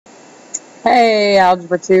Hey,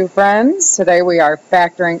 Algebra 2 friends. Today we are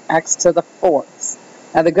factoring x to the fourths.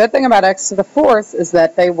 Now the good thing about x to the fourths is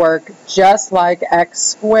that they work just like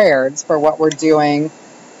x squareds for what we're doing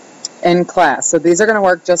in class. So these are going to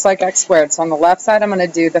work just like x squared. So on the left side I'm going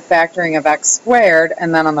to do the factoring of x squared,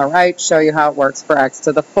 and then on the right show you how it works for x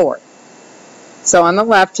to the fourth. So on the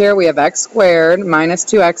left here we have x squared minus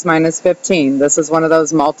 2x minus 15. This is one of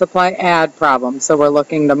those multiply add problems. So we're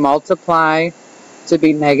looking to multiply to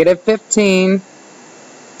be negative 15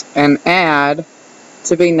 and add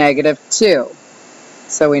to be negative 2.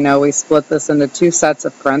 So we know we split this into two sets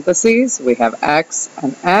of parentheses. We have x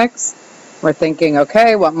and x. We're thinking,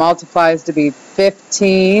 okay, what multiplies to be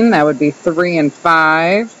 15? That would be 3 and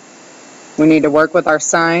 5. We need to work with our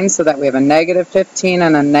signs so that we have a negative 15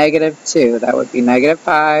 and a negative 2. That would be negative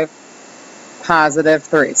 5, positive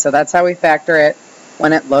 3. So that's how we factor it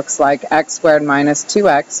when it looks like x squared minus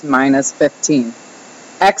 2x minus 15.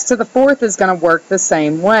 X to the fourth is going to work the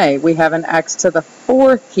same way. We have an x to the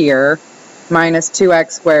fourth here minus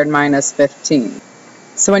 2x squared minus 15.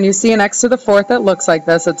 So when you see an x to the fourth that looks like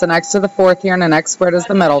this, it's an x to the fourth here and an x squared is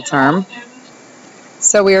the middle term.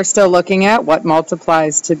 So we are still looking at what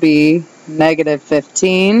multiplies to be negative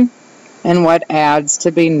 15 and what adds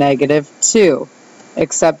to be negative 2.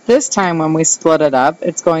 Except this time when we split it up,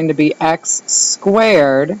 it's going to be x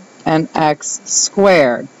squared and x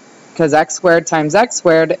squared, because x squared times x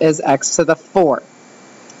squared is x to the fourth.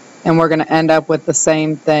 And we're going to end up with the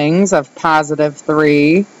same things of positive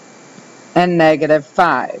 3 and negative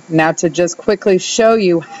 5. Now to just quickly show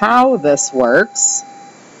you how this works,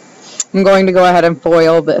 I'm going to go ahead and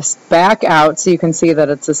FOIL this back out so you can see that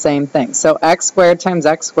it's the same thing. So x squared times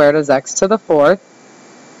x squared is x to the fourth.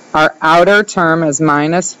 Our outer term is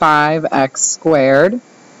minus 5x squared.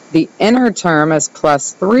 The inner term is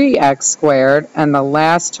plus 3x squared, and the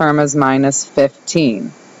last term is minus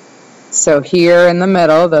 15. So here in the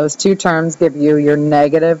middle, those two terms give you your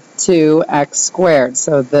negative 2x squared.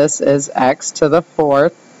 So this is x to the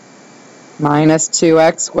fourth minus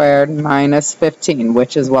 2x squared minus 15,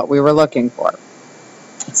 which is what we were looking for.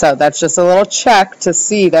 So that's just a little check to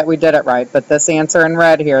see that we did it right. But this answer in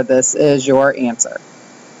red here, this is your answer.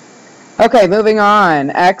 Okay, moving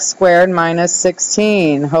on, x squared minus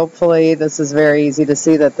 16. Hopefully this is very easy to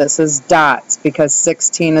see that this is dots because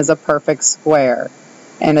 16 is a perfect square.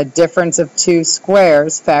 And a difference of two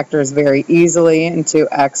squares factors very easily into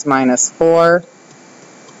x minus 4,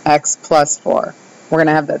 x plus 4. We're going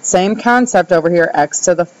to have that same concept over here, x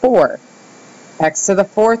to the fourth. X to the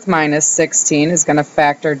fourth minus 16 is going to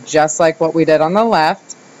factor just like what we did on the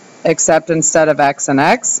left, except instead of x and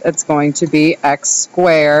x, it's going to be x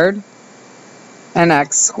squared and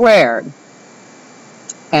x squared.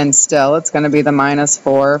 And still, it's going to be the minus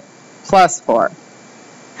 4 plus 4.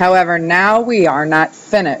 However, now we are not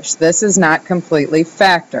finished. This is not completely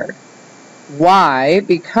factored. Why?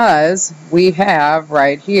 Because we have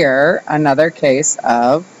right here another case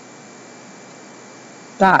of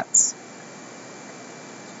dots.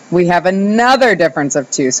 We have another difference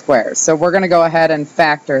of two squares. So we're going to go ahead and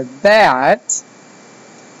factor that.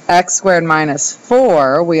 X squared minus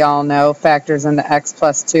 4, we all know, factors into x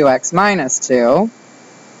plus 2x minus 2.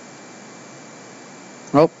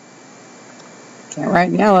 Oh, can't write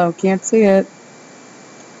in yellow, can't see it.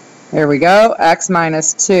 Here we go, x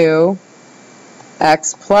minus 2,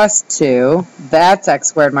 x plus 2, that's x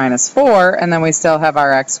squared minus 4, and then we still have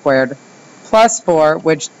our x squared plus 4,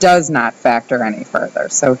 which does not factor any further.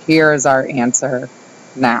 So here is our answer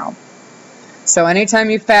now. So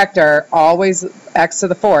anytime you factor, always x to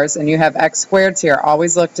the fourth, and you have x squareds here,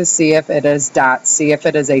 always look to see if it is dots. See if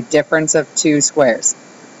it is a difference of two squares.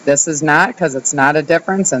 This is not, because it's not a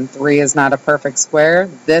difference, and 3 is not a perfect square.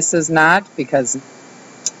 This is not, because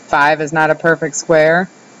 5 is not a perfect square,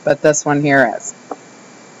 but this one here is.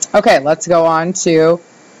 Okay, let's go on to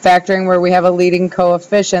factoring where we have a leading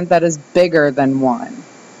coefficient that is bigger than 1.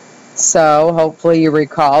 So hopefully you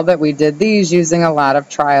recall that we did these using a lot of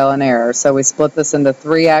trial and error. So we split this into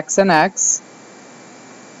 3x and x.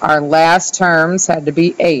 Our last terms had to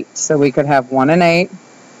be 8, so we could have 1 and 8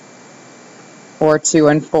 or 2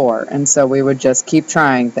 and 4. And so we would just keep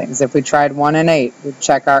trying things. If we tried 1 and 8, we'd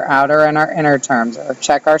check our outer and our inner terms, or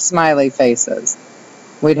check our smiley faces.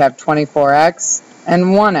 We'd have 24x and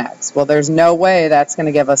 1x. Well, there's no way that's going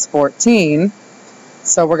to give us 14.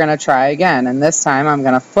 So we're going to try again, and this time I'm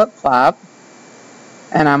going to flip-flop,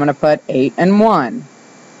 and I'm going to put 8 and 1.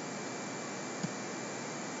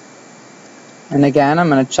 And again, I'm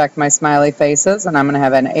going to check my smiley faces, and I'm going to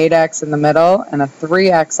have an 8x in the middle and a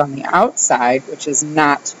 3x on the outside, which is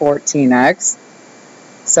not 14x.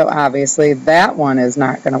 So obviously that one is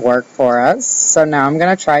not going to work for us. So now I'm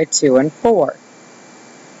going to try 2 and 4.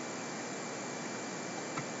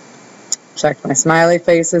 Check my smiley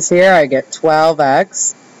faces here. I get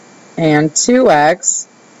 12x and 2x,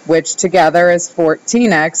 which together is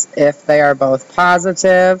 14x if they are both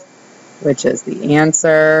positive, which is the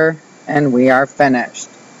answer, and we are finished.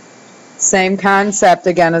 Same concept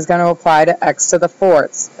again is going to apply to x to the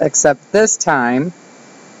fourths, except this time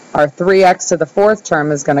our 3x to the fourth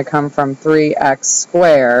term is going to come from 3x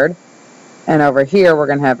squared, and over here we're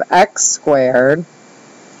going to have x squared,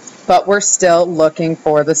 but we're still looking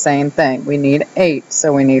for the same thing. We need 8,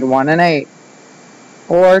 so we need 1 and 8,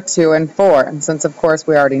 or 2 and 4. And since of course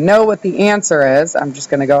we already know what the answer is, I'm just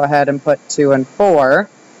going to go ahead and put 2 and 4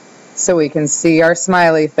 so we can see our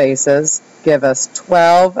smiley faces give us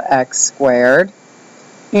 12x squared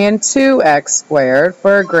and 2x squared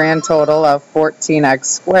for a grand total of 14x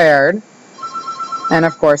squared. And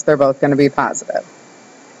of course they're both going to be positive.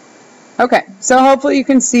 Okay, so hopefully you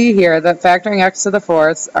can see here that factoring x to the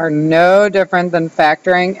fourths are no different than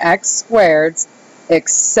factoring x squareds,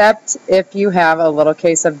 except if you have a little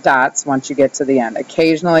case of dots once you get to the end.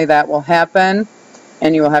 Occasionally that will happen,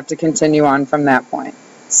 and you will have to continue on from that point.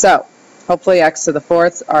 So hopefully x to the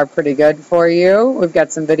fourths are pretty good for you. We've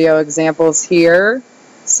got some video examples here.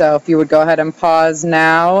 So if you would go ahead and pause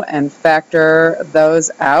now and factor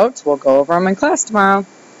those out, we'll go over them in class tomorrow.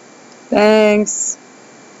 Thanks.